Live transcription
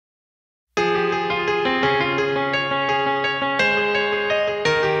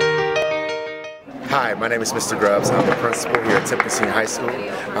Hi, my name is Mr. Grubbs. I'm the principal here at Timken High School.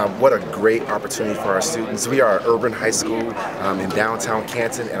 What a great opportunity for our students. We are an urban high school in downtown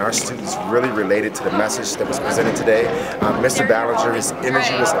Canton, and our students really related to the message that was presented today. Mr. Ballenger, his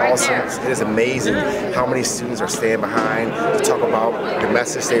energy was awesome. It is amazing how many students are staying behind to talk about the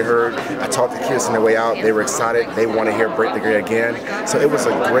message they heard. I talked to kids on their way out. They were excited. They want to hear Break the Grade again. So it was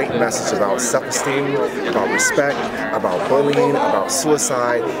a great message about self-esteem, about respect, about bullying, about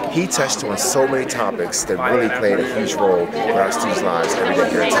suicide. He touched on so many topics that really played a huge role in our students' lives every day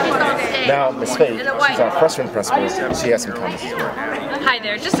here at Timken. Now, Ms. Faith, she's our freshman principal. She has some comments as well. Hi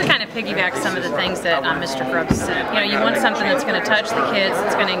there. Just to kind of piggyback some of the things that Mr. Grubbs said. You know, you want something that's going to touch the kids,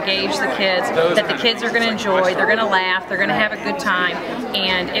 that's going to engage the kids, that the kids are going to enjoy, they're going to laugh, they're going to have a good time,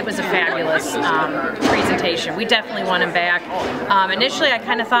 and it was a fabulous presentation. We definitely want him back. Initially, I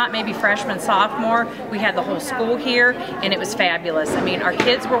kind of thought maybe freshman, sophomore. We had the whole school here, and it was fabulous. I mean, our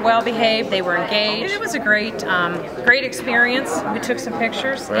kids were well behaved, they were engaged. It was a great, great experience. We took some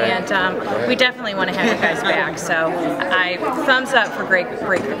pictures, and we definitely want to have you guys back. So, thumbs up for Break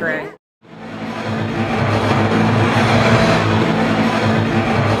the Grade.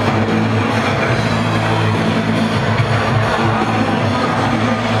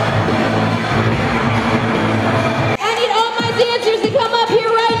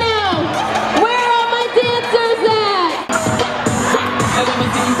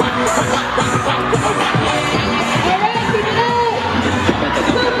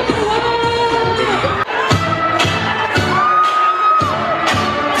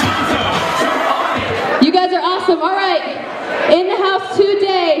 In the house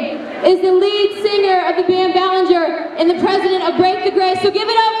today is the lead singer of the band Ballenger and the president of Break the Grade. So give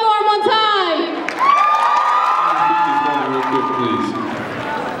it up for him one time. Real quick, please.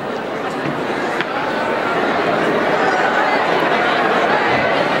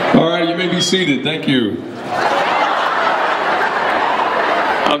 All right, you may be seated. Thank you.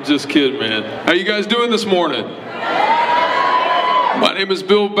 I'm just kidding, man. How you guys doing this morning? My name is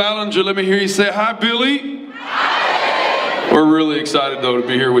Bill Ballenger. Let me hear you say hi, Billy. We're really excited, though, to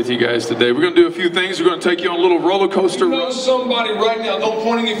be here with you guys today. We're going to do a few things. We're going to take you on a little roller coaster. You know somebody right now, don't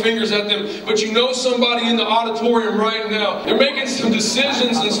point any fingers at them, but you know somebody in the auditorium right now. They're making some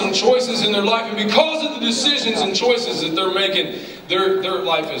decisions and some choices in their life, and because of the decisions and choices that they're making, their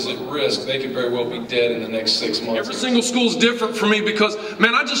life is at risk. They could very well be dead in the next 6 months. Every single school is different for me because,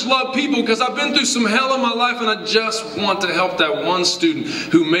 man, I just love people because I've been through some hell in my life, and I just want to help that one student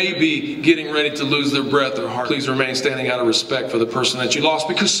who may be getting ready to lose their breath or heart. Please remain standing out of respect for the person that you lost,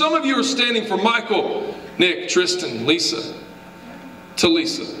 because some of you are standing for Michael, Nick, Tristan, Lisa,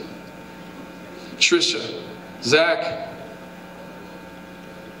 Talisa, Trisha, Zach,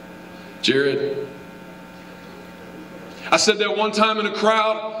 Jared. I said that one time in a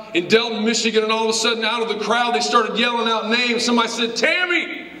crowd in Delton, Michigan, and all of a sudden out of the crowd they started yelling out names. Somebody said,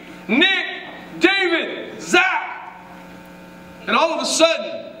 Tammy, Nick, David, Zach. And all of a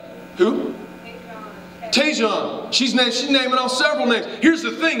sudden, who? Tajon. She's naming off several names. Here's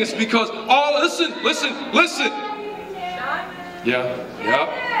the thing, it's because listen.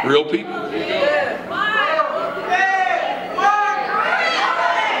 Yeah, real people.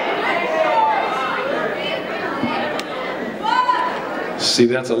 See,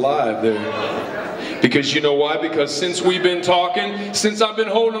 that's alive there. Because you know why? Because since we've been talking, since I've been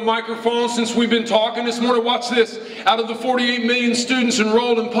holding a microphone, since we've been talking this morning, watch this. Out of the 48 million students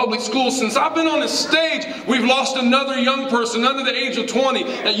enrolled in public schools, since I've been on this stage, we've lost another young person under the age of 20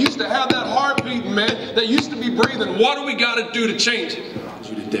 that used to have that heart beating, man, that used to be breathing. What do we got to do to change it?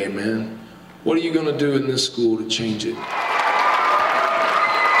 Today, man, what are you going to do in this school to change it?